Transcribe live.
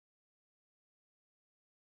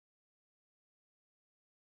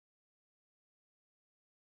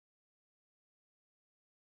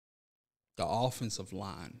The offensive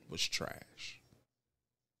line was trash.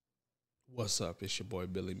 What's up? It's your boy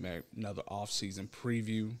Billy Mack. Another offseason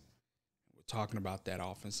preview. We're talking about that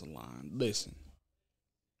offensive line. Listen,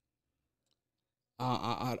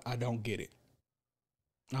 I don't get it.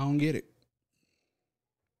 I don't get it.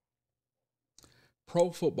 Pro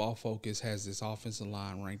Football Focus has this offensive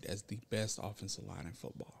line ranked as the best offensive line in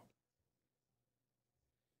football.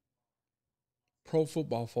 Pro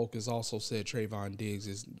Football Focus also said Trayvon Diggs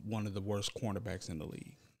is one of the worst cornerbacks in the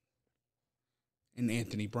league. And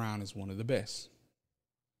Anthony Brown is one of the best.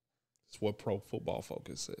 That's what Pro Football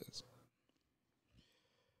Focus says.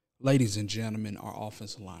 Ladies and gentlemen, our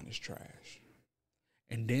offensive line is trash.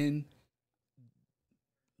 And then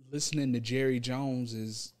listening to Jerry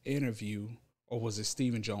Jones's interview, or was it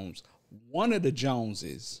Stephen Jones? One of the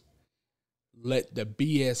Joneses let the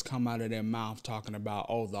BS come out of their mouth talking about,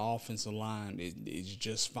 oh, the offensive line is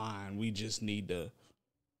just fine. We just need to.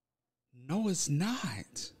 No, it's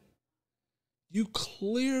not. You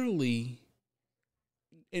clearly,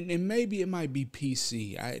 and maybe it might be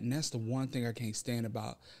PC, and that's the one thing I can't stand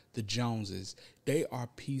about the Joneses. They are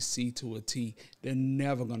PC to a T. They're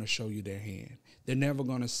never going to show you their hand. They're never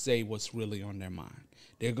going to say what's really on their mind.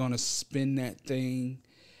 They're going to spin that thing.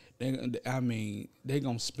 They're going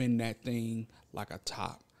to spin that thing like a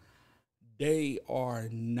top. They are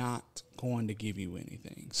not going to give you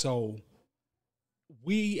anything. So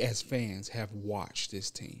we as fans have watched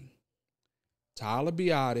this team. Tyler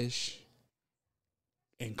Biadasz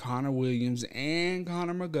and Connor Williams and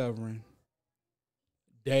Connor McGovern,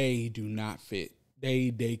 they do not fit.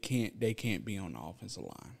 They can't be on the offensive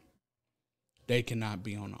line. They cannot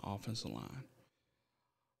be on the offensive line.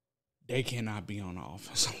 They cannot be on the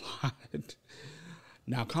offensive line.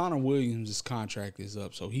 Now, Connor Williams' contract is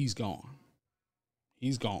up, so he's gone.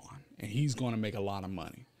 He's gone, and he's going to make a lot of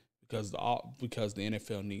money because the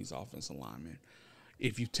NFL needs offensive linemen.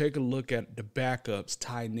 If you take a look at the backups,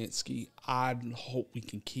 Ty Nitsky, I hope we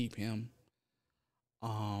can keep him.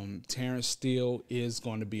 Terrence Steele is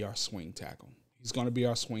going to be our swing tackle. He's going to be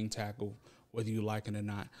our swing tackle, whether you like it or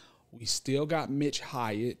not. We still got Mitch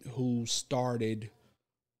Hyatt, who started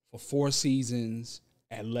for 4 seasons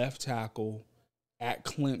at left tackle at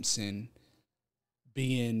Clemson,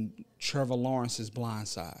 being Trevor Lawrence's blind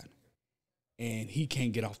side. And he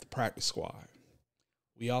can't get off the practice squad.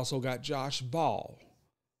 We also got Josh Ball,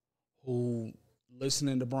 who,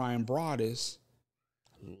 listening to Brian Broaddus,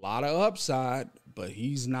 a lot of upside, but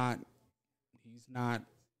he's not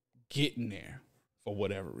getting there for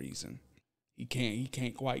whatever reason. He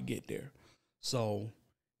can't quite get there. So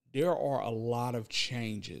there are a lot of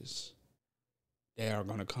changes that are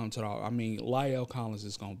going to come to the. La'el Collins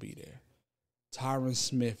is going to be there. Tyron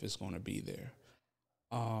Smith is going to be there.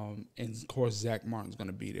 And of course, Zach Martin's going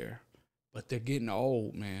to be there. But they're getting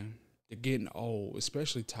old, man. They're getting old,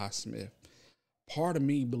 especially Ty Smith. Part of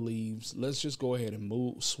me believes let's just go ahead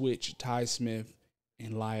and switch Ty Smith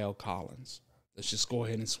and La'el Collins. Let's just go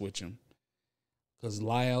ahead and switch them. Because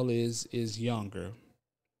La'el is younger.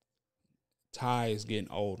 Ty is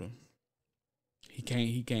getting older. He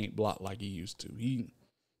can't block like he used to.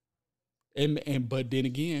 But then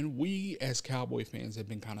again, we as Cowboy fans have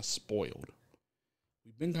been kind of spoiled.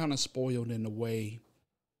 We've been kind of spoiled in the way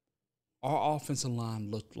our offensive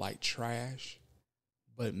line looked like trash,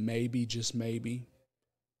 but maybe, just maybe,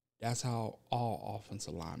 that's how all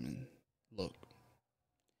offensive linemen look.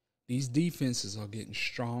 These defenses are getting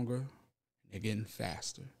stronger. They're getting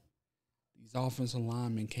faster. These offensive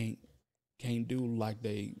linemen can't do like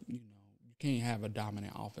they, you can't have a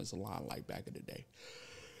dominant offensive line like back in the day.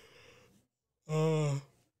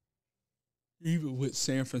 Even with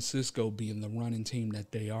San Francisco being the running team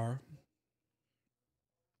that they are,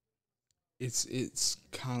 it's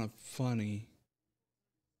kind of funny.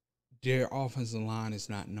 Their offensive line is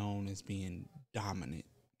not known as being dominant.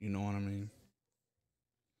 You know what I mean?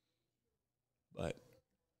 But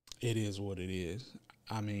it is what it is.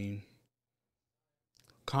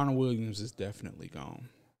 Connor Williams is definitely gone.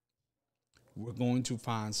 We're going to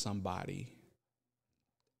find somebody.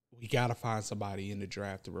 We got to find somebody in the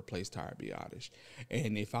draft to replace Tyler Biadasz.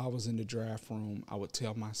 And if I was in the draft room, I would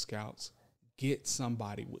tell my scouts, get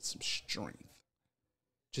somebody with some strength.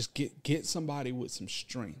 Just get somebody with some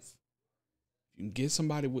strength. If you can get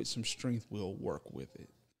somebody with some strength, we'll work with it.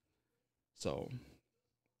 So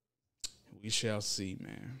we shall see,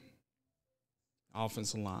 man.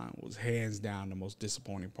 Offensive line was hands down the most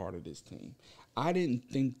disappointing part of this team. I didn't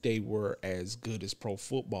think they were as good as Pro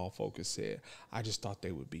Football Focus said. I just thought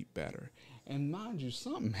they would be better. And mind you,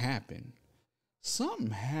 something happened. Something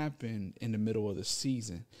happened in the middle of the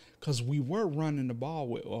season because we were running the ball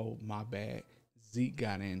with, oh, my bad, Zeke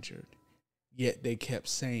got injured. Yet they kept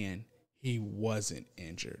saying he wasn't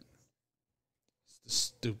injured. It's the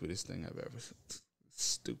stupidest thing I've ever seen.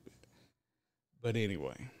 Stupid. But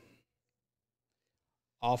anyway,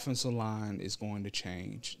 offensive line is going to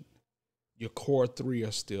change. Your core three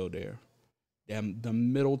are still there. The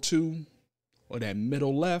middle two or that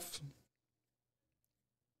middle left,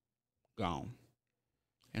 gone.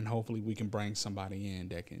 And hopefully we can bring somebody in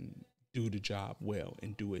that can do the job well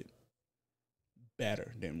and do it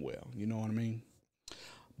better than well. You know what I mean?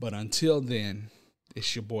 But until then,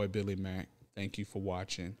 it's your boy Billy Mack. Thank you for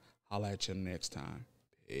watching. Holla at you next time.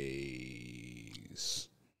 Peace.